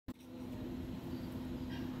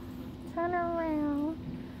Turn around.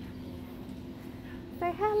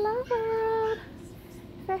 Say hello, world.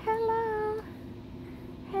 Say hello.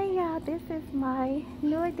 Hey, y'all. This is my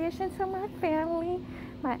new addition to my family.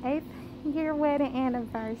 My 8th year wedding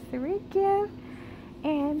anniversary gift.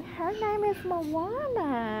 And her name is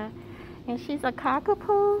Moana. And she's a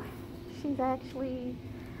cockapoo. She's actually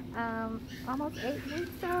almost 8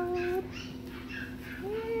 weeks old.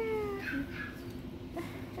 Yeah.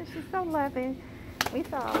 And she's so loving. We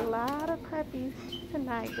saw a lot of puppies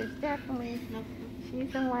tonight, but definitely she's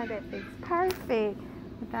the one that fits perfect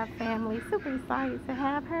with our family. Super excited to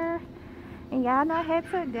have her. And y'all know I had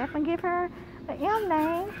to definitely give her an M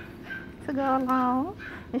name to go along.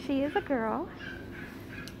 And she is a girl.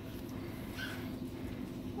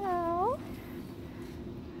 Oh.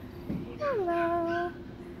 Hello.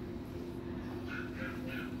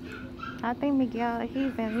 I think Miguel,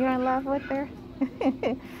 you're in love with her.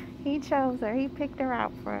 He chose her. He picked her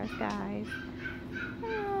out for us, guys.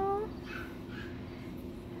 Oh.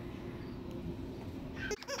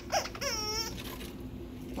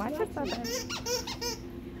 Watch yourself.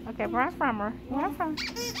 Okay, run from her. Run from her.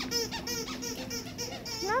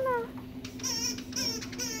 No.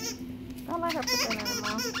 Don't let her put that in her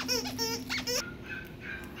mouth.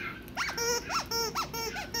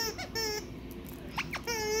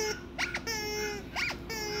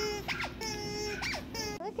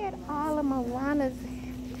 Look at all of Moana's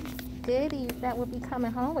goodies that will be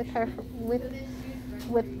coming home with her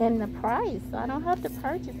within the price. So I don't have to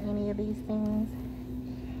purchase any of these things.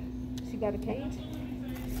 She got a cage.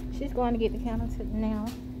 She's going to get the counter now.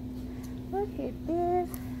 Look at this.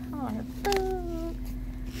 All her food,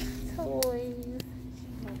 toys.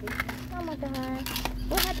 Oh my God.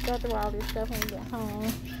 We'll have to go through all this stuff when we get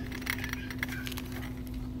home.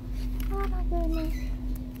 Oh my goodness.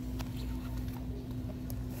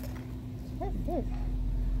 What's this?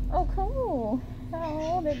 Oh, cool.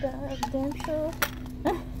 Oh, the dog dental.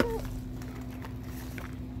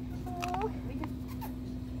 Oh,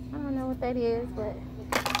 I don't know what that is, but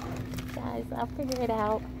guys, I'll figure it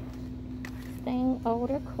out. Staying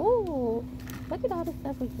older. Cool. Look at all the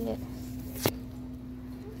stuff we get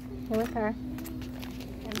with her.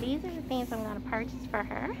 And these are the things I'm going to purchase for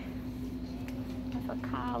her. That's a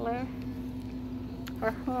collar.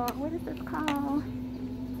 Or what is this called?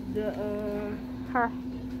 Her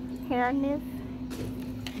hairness.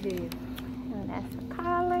 Yeah. And that's the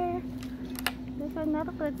collar. There's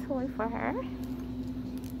another good toy for her.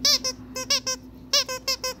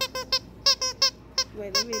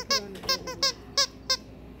 Wait, let me put on the phone.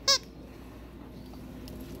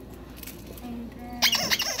 And then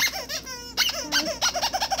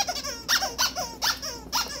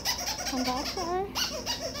and that's her.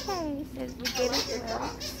 Hey, says we get it well.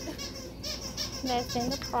 That's in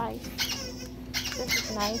the price. This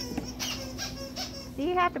is nice. Do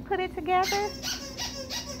you have to put it together?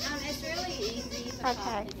 It's really easy to put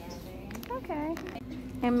together. Okay.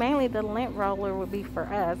 And mainly the lint roller would be for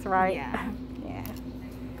us, right? Yeah. Yeah.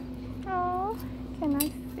 Oh, can I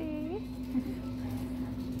see?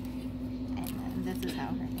 And then this is how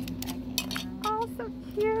her name tag came out. Oh, so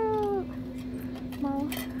cute.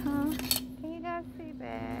 Can you guys see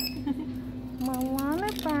that?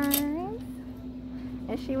 Moana Burns.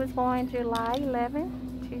 And she was born July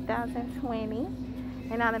 11, 2020.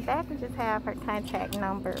 And on the back we just have her contact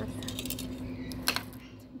numbers.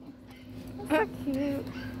 That's so cute.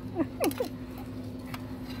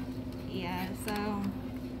 Yeah, so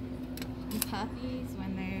puppies,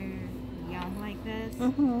 when they're young like this,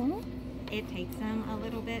 it takes them a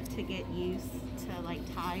little bit to get used to like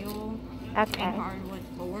tile and hardwood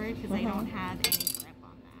floor because they don't have any grip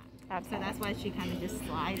on that. So that's why she kind of just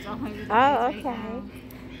slides all over the place right now.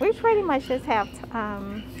 We pretty much just have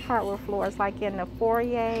hardwood floors like in the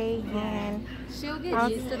foyer and she'll get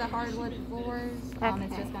used to the hardwood floors.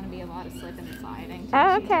 It's just going to be a lot of slipping and sliding.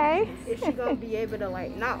 Is she going to be able to,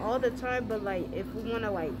 like, not all the time, but like if we want to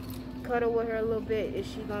like cuddle with her a little bit, is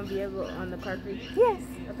she going to be able on the carpet? Yes.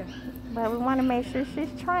 Okay. But we want to make sure she's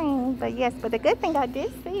trained. But yes, but the good thing I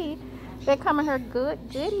did see, that come in her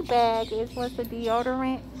goodie bag is what's the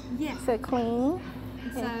deodorant to clean.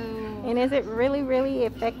 So, and is it really, really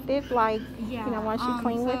effective? Like, you know, once you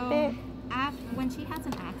clean with it? When she has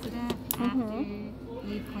an accident, after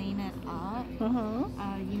you clean it up,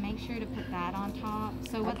 you make sure to put that on top.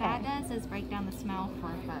 So what that does is break down the smell for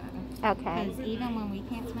her. Okay. Because even when we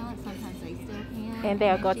can't smell it, sometimes they still can. And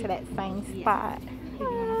they'll go to that same spot.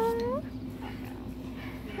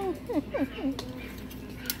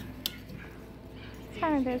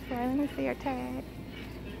 Turn this way. Let me see your tag.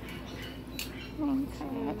 Name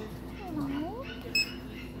tag.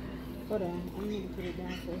 Hold on, I need to put it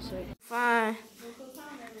down for a second. Fine.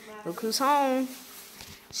 Look who's home.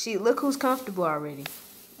 Look who's comfortable already.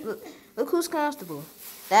 Look who's comfortable.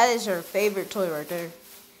 That is her favorite toy right there.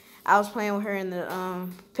 I was playing with her in the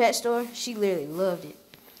pet store. She literally loved it.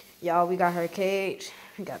 Y'all, we got her cage.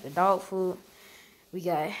 We got the dog food. We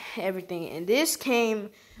got everything. And this came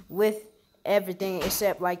with everything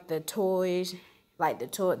except like the toys, like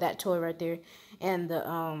that toy right there, and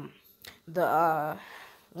the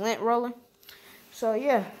lint roller. So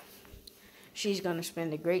yeah, she's gonna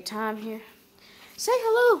spend a great time here. Say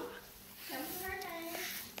hello.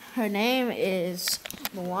 Her name is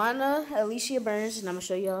Moana Burns, and I'm gonna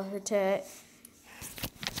show y'all her tag.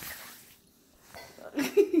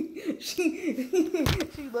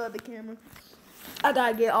 she loved the camera. I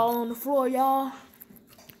gotta get all on the floor, y'all.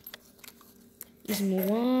 This is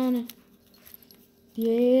Moana.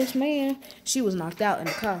 Yes, ma'am. She was knocked out in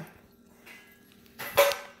the car.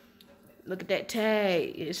 Look at that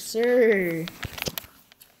tag. Yes, sir.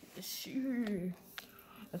 Yes, sir.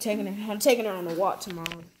 I'm taking her on a walk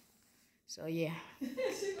tomorrow. So yeah.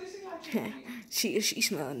 she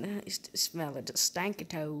smelling the stanky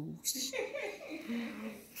toes.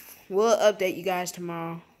 We'll update you guys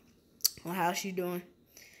tomorrow on how she's doing.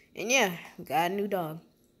 And yeah, we got a new dog.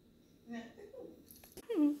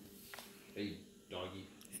 Hey, doggy.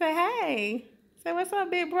 Say hey. Say what's up,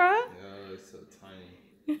 big bro? Yeah, it's so tiny.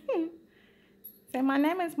 Say my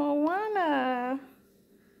name is Moana.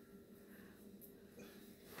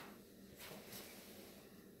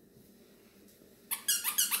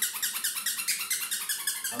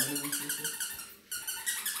 How many weeks is it?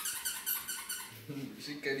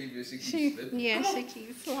 She can't even, she keeps slipping. Yeah, she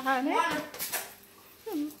keeps sliding.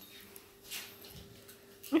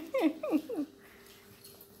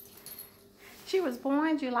 She was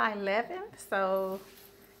born July 11th, so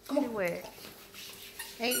she what?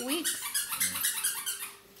 8 weeks.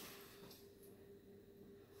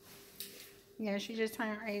 Yeah, she just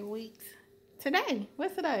turned 8 weeks. Today.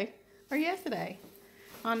 What's today? Or yesterday?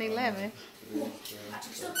 On the 11th.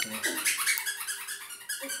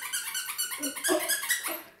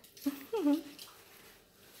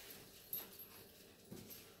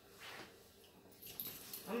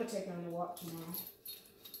 I'm gonna take her on a walk tomorrow.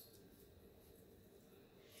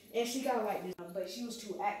 And she got like this, but she was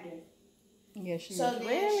too active. Yeah, she So was then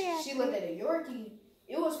really she looked at a Yorkie.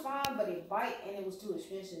 It was fine, but it bite and it was too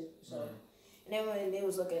expensive. So, and then when they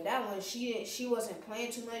was looking at that one, she wasn't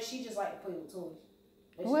playing too much. She just liked to play with toys.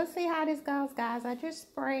 We'll see how this goes, guys. I just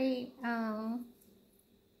sprayed some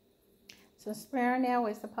spray now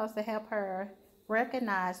is supposed to help her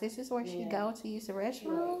recognize this is where she goes to use the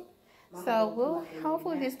restroom. So we'll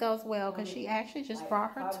hopefully this goes well because she actually just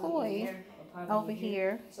brought her toy over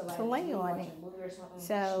here to lay on it.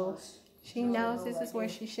 So she knows this is where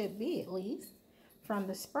she should be at least from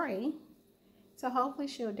the spray. So hopefully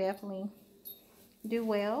she'll definitely do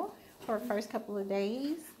well for the first couple of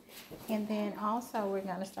days. And then also we're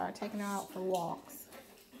gonna start taking her out for walks.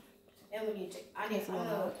 And we need to. I'm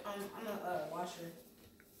gonna wash her.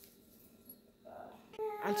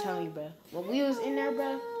 I'm telling you, bro. When we was in there,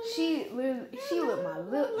 bro, she licked my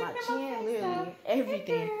lip, my chin, literally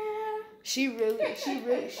everything. She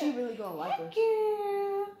really gonna like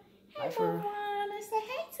her. Like her. Say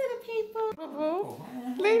hey to the people.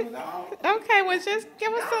 Okay, well just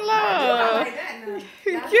give us some love.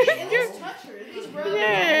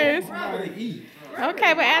 Yes.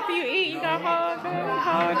 Okay, but after you eat, you gonna hold her.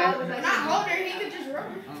 Not hold her. He could just rub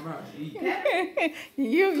her.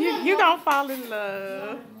 You gonna fall in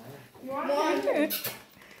love.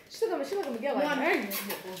 She look at Miguel like that.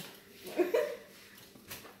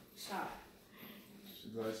 Stop. She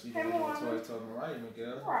don't want to toy talking right,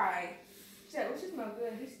 Miguel. Right. She said, well, she smell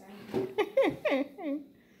good. This thing.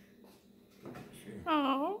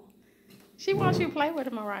 Oh, she wants you to play with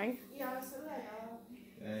her, Mariah. Yeah, I said that, y'all.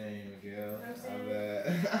 Dang, Miguel. I'm bad.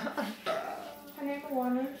 Her name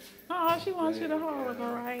Moana. Oh, she wants you to hold her,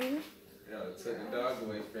 Mariah. Yo, took the dog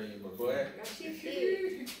away from you, my boy. She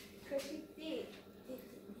did. Cause she did.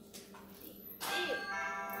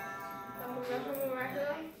 I'm gonna rub her right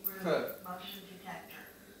here. Huh.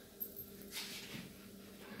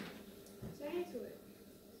 Say to it.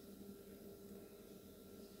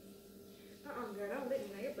 Girl, don't lick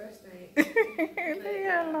me. Your breath stink. Leave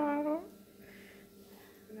her alone.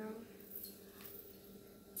 No.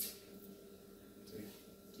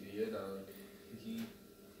 Get your dog.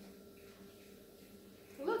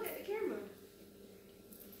 Look at the camera.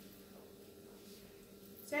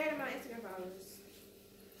 Say it to my Instagram followers.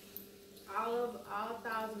 All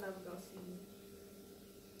 1,000 of them gonna see me.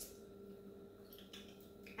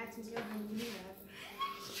 Ask me how many you have.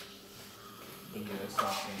 But yeah, that's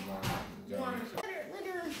something wrong.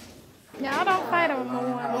 Y'all don't fight over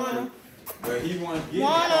Moana. But he wasn't getting the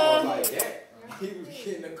calls like that. He was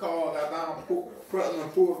getting the calls out down pressing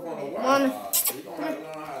and pulled from the wire. He gonna have to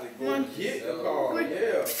learn how to go get the call.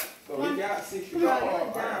 Yeah. So he got 60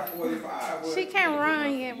 calls, 45. She can't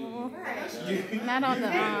run yet, boo. Not on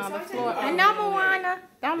the floor. And no, Moana.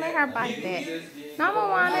 Don't let her bite that. No,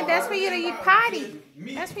 Moana. That's for you to eat potty.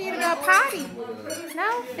 That's for you to go potty.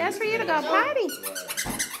 No, that's for you to go potty.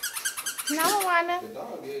 No, Moana.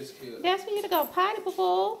 That's for you to go potty,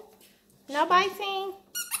 boo. No biting.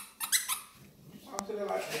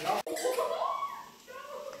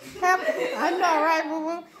 I know, right, boo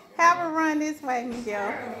boo? Have her run this way, Miguel. I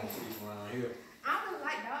don't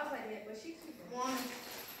like dogs like that, but she's one.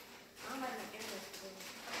 I don't like the animals.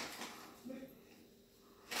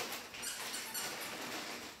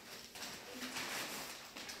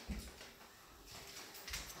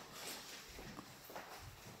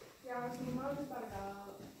 Y'all see Moses got a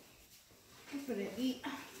dog. He's gonna eat.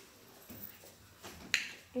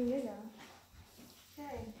 And yeah, y'all.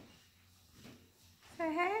 Hey. Say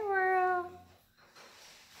hey, world.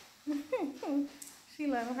 She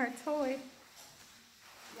loving her toy.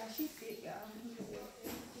 Yeah, she's big, y'all.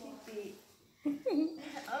 She's big.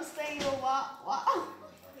 I'm staying a walk.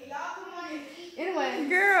 Y'all come on and eat. Anyway.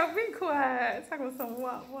 Girl, be quiet. Talking about some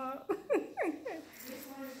wop.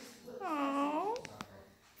 Aww.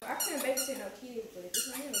 I couldn't babysit no kids, but it's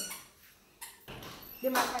not him.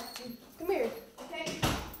 Then my cat too. Come here. Okay.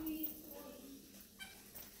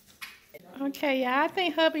 Okay, yeah, I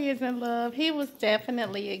think hubby is in love. He was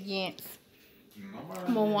definitely against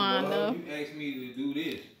Moana. You asked me to do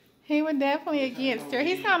this. He was definitely against her.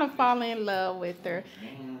 He's gonna fall in love with her.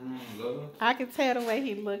 I could tell the way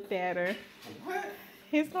he looked at her. What?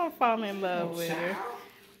 He's gonna fall in love with her.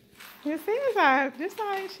 This is our,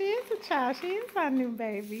 she is a child. She is our new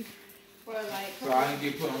baby. For like. So I didn't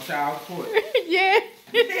get put on child support. Yeah.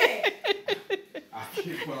 I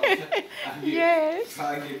get put on. Yes.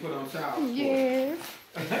 I get put on child support. Yes.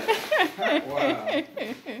 Wow.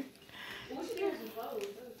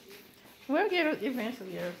 We'll get her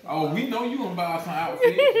eventually. Oh, we know you gonna buy some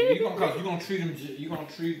outfit. You gonna treat them. You gonna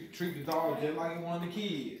treat the dog just like one of the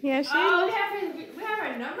kids. Yeah, she. Oh, we have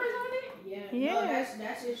her numbers on it. Yeah. No,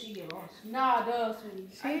 that's if she get lost. Nah, does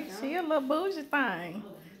She a little bougie thing.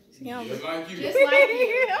 She don't Just like you. Just like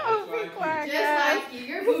you. Oh, Just be like quiet, Just guys. like you.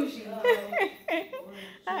 You're bougie.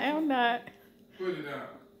 I am not. Put it down.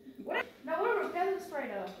 No, we're repellent spray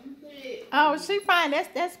though. Oh, she fine.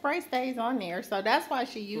 That spray stays on there, so that's why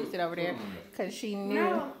she used it over there, cause she knew.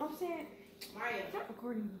 No, I'm saying. Maria, stop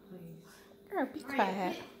recording me, please. Girl, be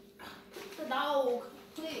quiet. The dog.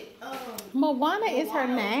 Moana is her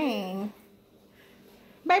name.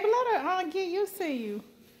 Baby, let her get used to you.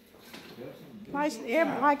 Like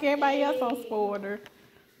everybody else on spoiled her.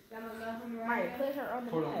 Maria, put her on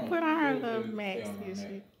the bed. Put on her little mask.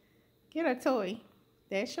 Get her toy.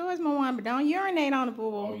 That's yours, Moana, but don't urinate on the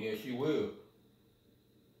boo. Oh yeah, she will.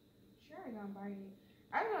 She ain't gonna bite it.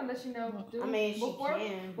 I just wanna let you know, dude, I mean,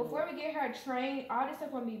 before we get her trained, all this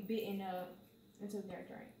stuff gonna be bitten up until we get her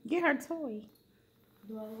trained. Get her toy.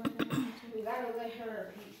 Do I look like that? We gotta let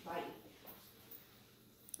her bite.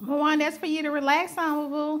 Moana, that's for you to relax on,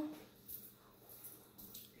 boo.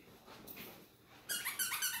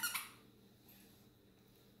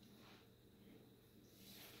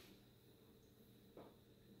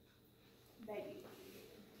 Baby.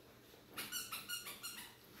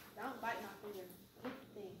 Don't bite my finger.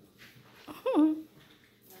 Thing.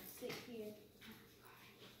 Now sit here.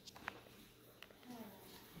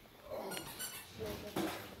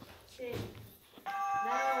 Sit.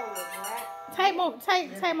 No, right?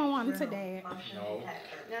 Take Moana to dad. No.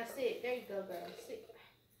 Now sit. There you go, girl. Sit.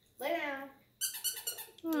 Lay down.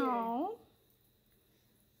 Oh.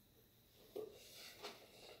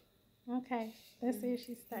 Okay. Let's see if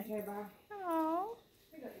she stays. Okay, bye. Oh.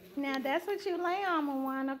 Now that's what you lay on,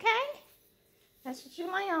 Moana, okay? That's what you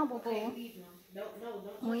lay on, boo boo.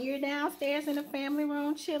 Don't. When you're downstairs in the family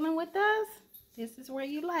room chilling with us, this is where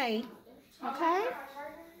you lay. Okay?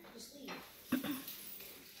 Just leave.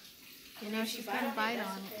 You know she's gonna bite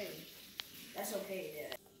on it. That's okay,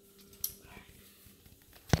 yeah.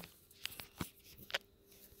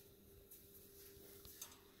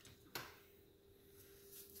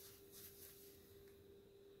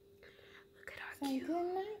 Say good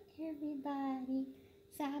night, everybody.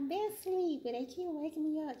 So I've been asleep, but they keep waking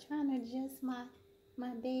me up trying to adjust my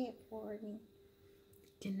bed for me.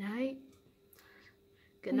 Good night.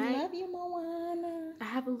 Good night. Love you, Moana. I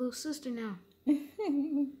have a little sister now.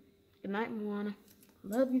 Good night, Moana.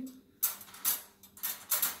 Love you.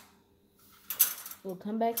 We'll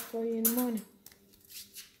come back for you in the morning.